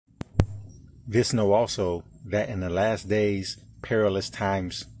This know also, that in the last days perilous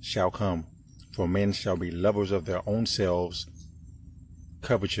times shall come, for men shall be lovers of their own selves,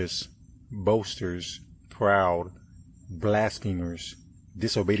 covetous, boasters, proud, blasphemers,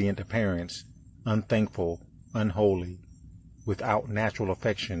 disobedient to parents, unthankful, unholy, without natural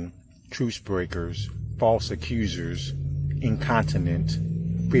affection, truce breakers, false accusers, incontinent,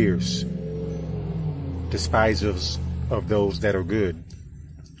 fierce, despisers of those that are good,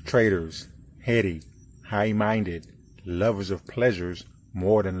 traitors, heady, high-minded, lovers of pleasures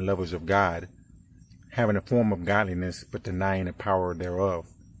more than lovers of God, having a form of godliness but denying the power thereof.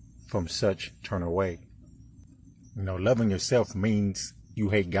 From such turn away. Loving yourself means you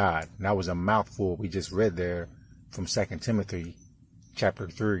hate God. And that was a mouthful we just read there from 2 Timothy chapter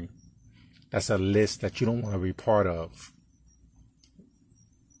 3. That's a list that you don't want to be part of.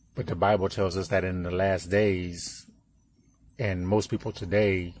 But the Bible tells us that in the last days, and most people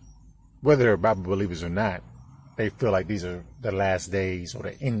today, whether they're Bible believers or not, they feel like these are the last days or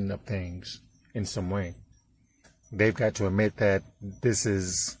the end of things in some way. They've got to admit that this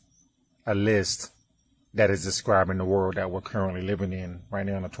is a list that is describing the world that we're currently living in right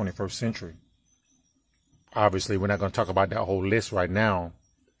now in the 21st century. Obviously, we're not going to talk about that whole list right now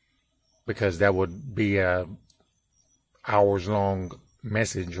because that would be a hours-long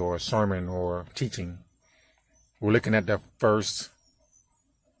message or a sermon or teaching. We're looking at the first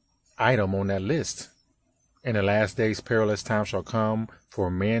item on that list. In the last days, perilous times shall come, for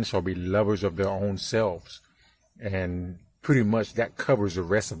men shall be lovers of their own selves. And pretty much that covers the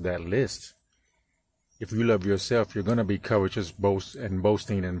rest of that list. If you love yourself, you're going to be covetous,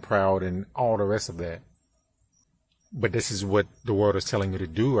 boasting and proud and all the rest of that. But this is what the world is telling you to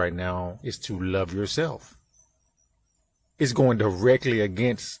do right now, is to love yourself. It's going directly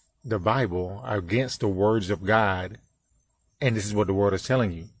against the Bible, against the words of God. And this is what the world is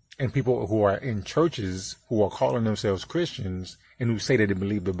telling you. And people who are in churches, who are calling themselves Christians and who say that they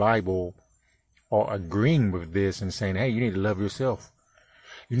believe the Bible, are agreeing with this and saying, hey, you need to love yourself.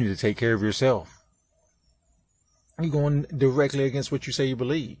 You need to take care of yourself. You're going directly against what you say you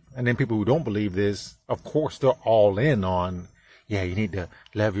believe. And then people who don't believe this, of course, they're all in on, yeah, you need to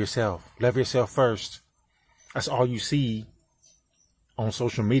love yourself. Love yourself first. That's all you see on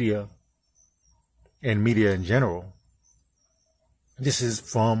social media and media in general. This is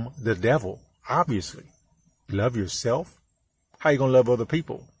from the devil, obviously. Love yourself. How you going to love other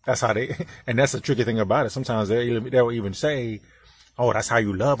people? That's how and that's the tricky thing about it. Sometimes they'll even say, oh, that's how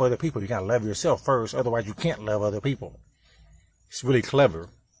you love other people. You got to love yourself first. Otherwise, you can't love other people. It's really clever.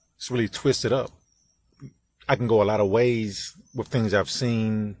 It's really twisted up. I can go a lot of ways with things I've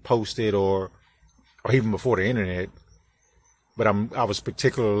seen posted or even before the internet. But I was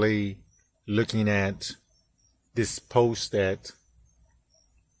particularly looking at this post that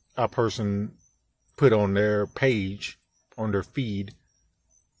a person put on their page, on their feed.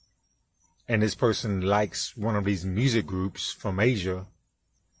 And this person likes one of these music groups from Asia.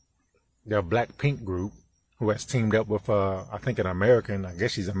 They're a Blackpink group who has teamed up with, I think an American, I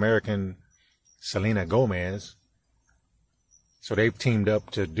guess she's American, Selena Gomez. So they've teamed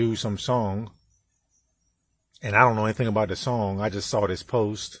up to do some song. And I don't know anything about the song. I just saw this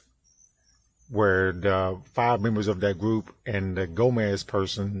post where the 5 members of that group and the Gomez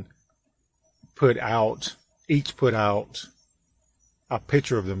person each put out a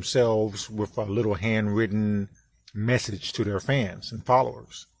picture of themselves with a little handwritten message to their fans and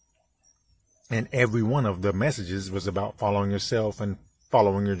followers. And every one of the messages was about following yourself and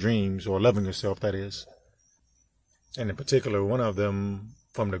following your dreams, or loving yourself, that is. And in particular, one of them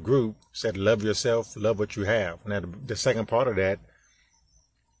from the group said, love yourself, love what you have. Now, the second part of that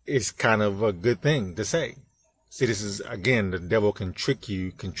is kind of a good thing to say. See, this is, again, the devil can trick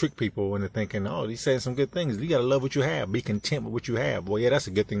people into thinking, oh, he's saying some good things. You got to love what you have. Be content with what you have. Well, yeah, that's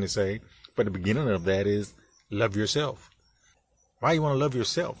a good thing to say. But the beginning of that is love yourself. Why you want to love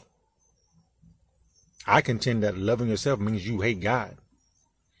yourself? I contend that loving yourself means you hate God.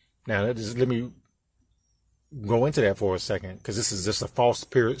 Now, let me go into that for a second, because this is just a false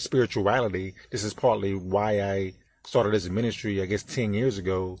spirituality. This is partly why I started this ministry, I guess, 10 years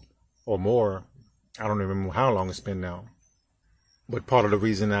ago or more. I don't even remember how long it's been now. But part of the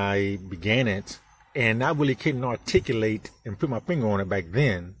reason I began it, and I really couldn't articulate and put my finger on it back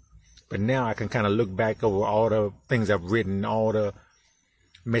then, but now I can kind of look back over all the things I've written, all the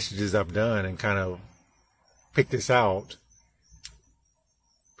messages I've done, and kind of pick this out.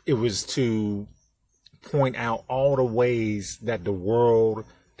 It was to point out all the ways that the world,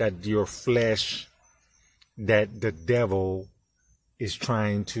 that your flesh, that the devil is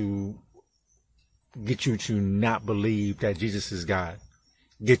trying to get you to not believe that Jesus is God.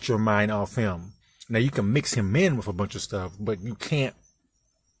 get your mind off him. Now you can mix him in with a bunch of stuff, but you can't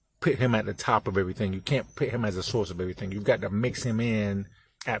put him at the top of everything. You can't put him as a source of everything. You've got to mix him in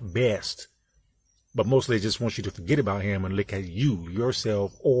at best. But mostly it just wants you to forget about him and look at you,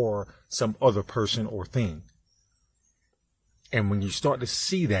 yourself, or some other person or thing. And when you start to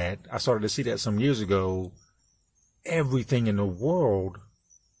see that, I started to see that some years ago, everything in the world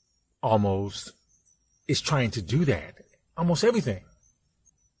almost is trying to do that. Almost everything.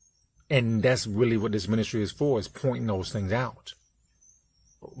 And that's really what this ministry is for, is pointing those things out.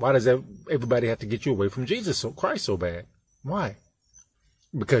 Why does everybody have to get you away from Jesus Christ so bad? Why?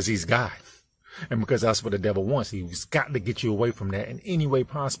 Because he's God. And because that's what the devil wants. He's got to get you away from that in any way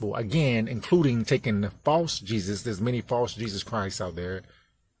possible. Again, including taking the false Jesus. There's many false Jesus Christs out there.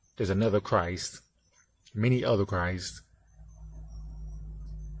 There's another Christ. Many other Christs.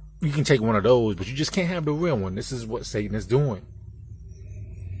 You can take one of those, but you just can't have the real one. This is what Satan is doing.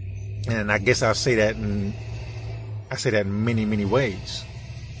 And I guess I say that in many, many ways.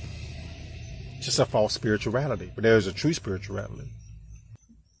 Just a false spirituality. But there's a true spirituality.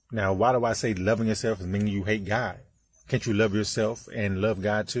 Now, why do I say loving yourself is meaning you hate God? Can't you love yourself and love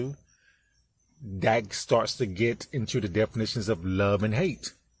God too? That starts to get into the definitions of love and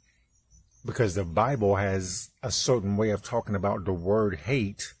hate. Because the Bible has a certain way of talking about the word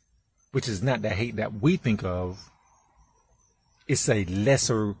hate, which is not the hate that we think of. It's a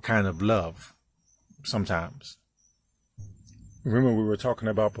lesser kind of love sometimes. Remember we were talking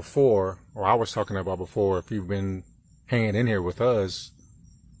about before, or I was talking about before, if you've been hanging in here with us,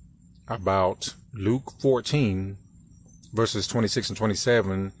 about Luke 14, verses 26 and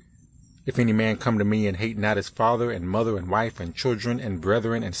 27. If any man come to me and hate not his father and mother and wife and children and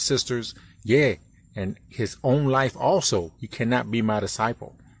brethren and sisters, yea, and his own life also, he cannot be my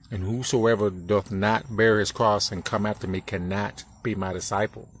disciple. And whosoever doth not bear his cross and come after me cannot be my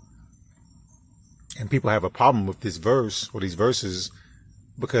disciple. And people have a problem with this verse or these verses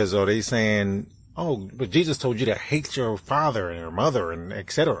because are they saying, oh, but Jesus told you to hate your father and your mother and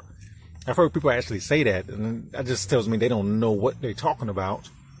etc. I've heard people actually say that, and that just tells me they don't know what they're talking about.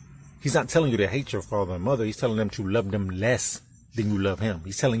 He's not telling you to hate your father and mother. He's telling them to love them less than you love him.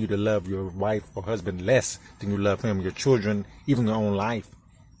 He's telling you to love your wife or husband less than you love him, your children, even your own life.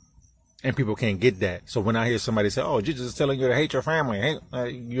 And people can't get that. So when I hear somebody say, oh, Jesus is telling you to hate your family,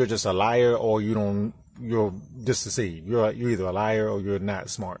 you're just a liar, or you're just deceived. You're either a liar or you're not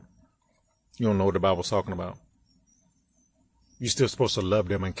smart. You don't know what the Bible's talking about. You're still supposed to love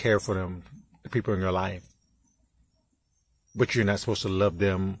them and care for them, the people in your life. But you're not supposed to love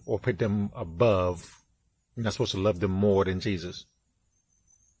them or put them above. You're not supposed to love them more than Jesus.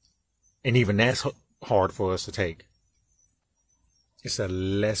 And even that's hard for us to take. It's a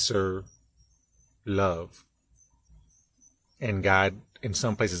lesser love. And God, in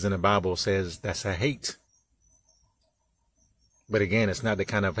some places in the Bible, says that's a hate. But again, it's not the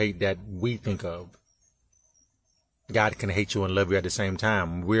kind of hate that we think of. God can hate you and love you at the same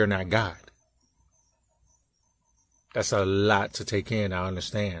time. We're not God. That's a lot to take in, I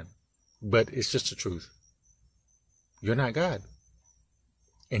understand. But it's just the truth. You're not God.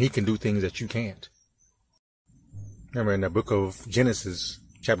 And he can do things that you can't. Remember in the book of Genesis,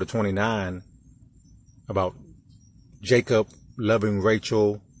 chapter 29, about Jacob loving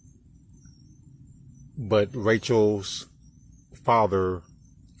Rachel, but Rachel's father,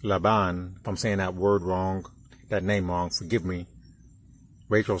 Laban, if I'm saying that word wrong, that name wrong, forgive me.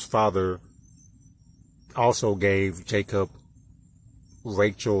 Rachel's father also gave Jacob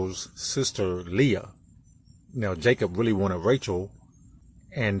Rachel's sister, Leah. Now, Jacob really wanted Rachel,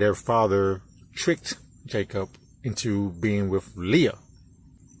 and their father tricked Jacob into being with Leah.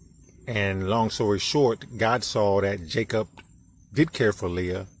 And long story short, God saw that Jacob did care for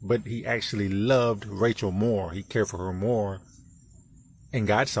Leah, but he actually loved Rachel more. He cared for her more. And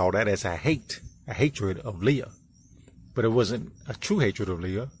God saw that as a hatred of Leah. But it wasn't a true hatred of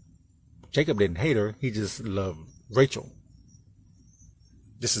Leah. Jacob didn't hate her. He just loved Rachel.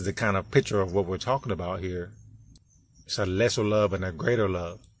 This is the kind of picture of what we're talking about here. It's a lesser love and a greater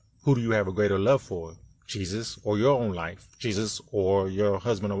love. Who do you have a greater love for? Jesus or your own life? Jesus or your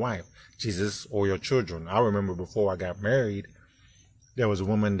husband or wife? Jesus or your children? I remember before I got married, there was a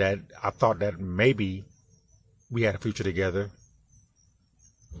woman that I thought that maybe we had a future together.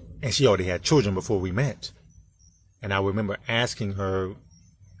 And she already had children before we met. And I remember asking her,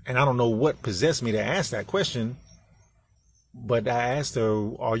 and I don't know what possessed me to ask that question, but I asked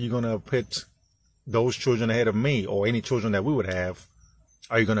her, are you going to put those children ahead of me or any children that we would have?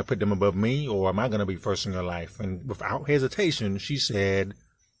 Are you going to put them above me, or am I going to be first in your life? And without hesitation, she said,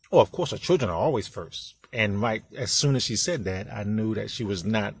 oh, of course, our children are always first. And right as soon as she said that, I knew that she was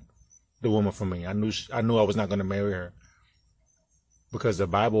not the woman for me. I knew I was not going to marry her, because the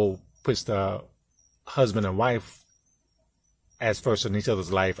Bible puts the husband and wife as first in each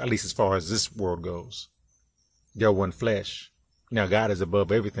other's life, at least as far as this world goes. They're one flesh. Now, God is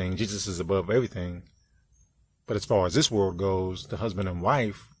above everything. Jesus is above everything. But as far as this world goes, the husband and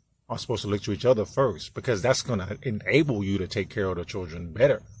wife are supposed to look to each other first, because that's going to enable you to take care of the children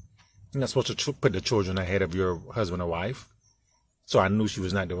better. You're not supposed to put the children ahead of your husband or wife. So I knew she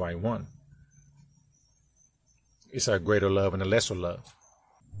was not the right one. It's a greater love and a lesser love.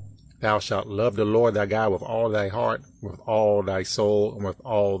 Thou shalt love the Lord thy God with all thy heart, with all thy soul, and with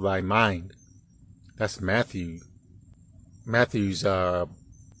all thy mind. That's Matthew. Matthew's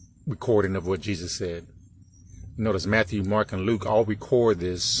recording of what Jesus said. Notice Matthew, Mark, and Luke all record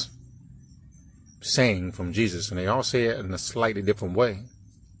this saying from Jesus, and they all say it in a slightly different way.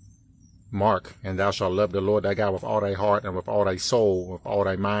 Mark, and thou shalt love the Lord thy God with all thy heart, and with all thy soul, with all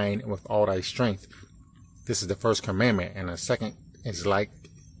thy mind, and with all thy strength. This is the first commandment, and the second is like,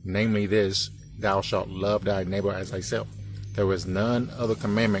 namely this, thou shalt love thy neighbor as thyself. There is none other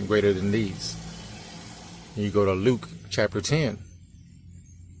commandment greater than these. And you go to Luke chapter 10.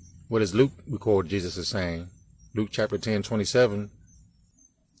 What does Luke record Jesus is saying? Luke chapter 10, 27.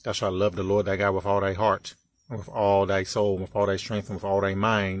 Thou shalt love the Lord thy God with all thy heart, and with all thy soul, and with all thy strength, and with all thy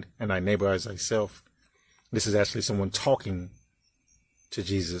mind, and thy neighbor as thyself. This is actually someone talking to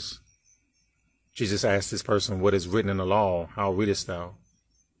Jesus. Jesus asked this person, what is written in the law? How readest thou?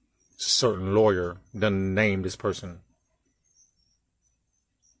 A certain lawyer doesn't name this person.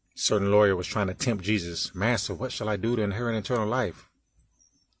 A certain lawyer was trying to tempt Jesus. Master, what shall I do to inherit eternal life?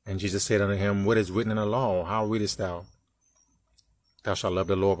 And Jesus said unto him, what is written in the law? How readest thou? Thou shalt love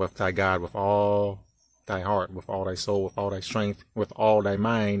the Lord with thy God with all thy heart, with all thy soul, with all thy strength, with all thy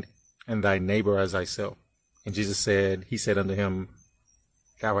mind, and thy neighbor as thyself. And Jesus said, he said unto him,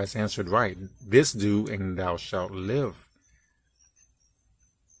 thou hast answered right. This do, and thou shalt live.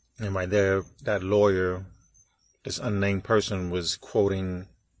 And right there, that lawyer, this unnamed person, was quoting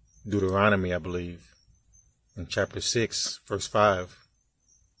Deuteronomy, I believe, in chapter 6, verse 5.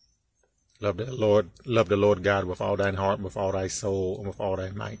 Love the Lord God with all thine heart, with all thy soul, and with all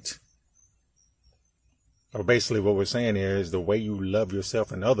thy might. So basically what we're saying here is the way you love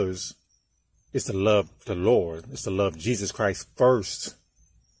yourself and others is to love the Lord. It's to love Jesus Christ first.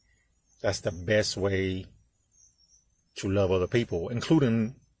 That's the best way to love other people,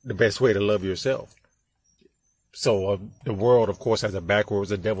 including the best way to love yourself. So the world, of course, has it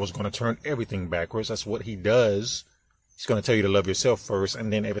backwards. The devil's going to turn everything backwards. That's what he does. He's going to tell you to love yourself first,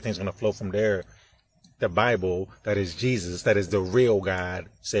 and then everything's going to flow from there. The Bible, that is Jesus, that is the real God,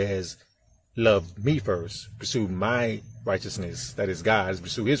 says, love me first. Pursue my righteousness, that is God's.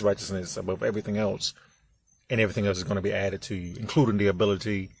 Pursue his righteousness above everything else. And everything else is going to be added to you, including the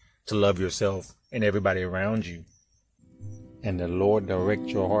ability to love yourself and everybody around you. And the Lord direct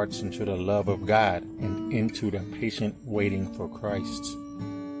your hearts into the love of God and into the patient waiting for Christ.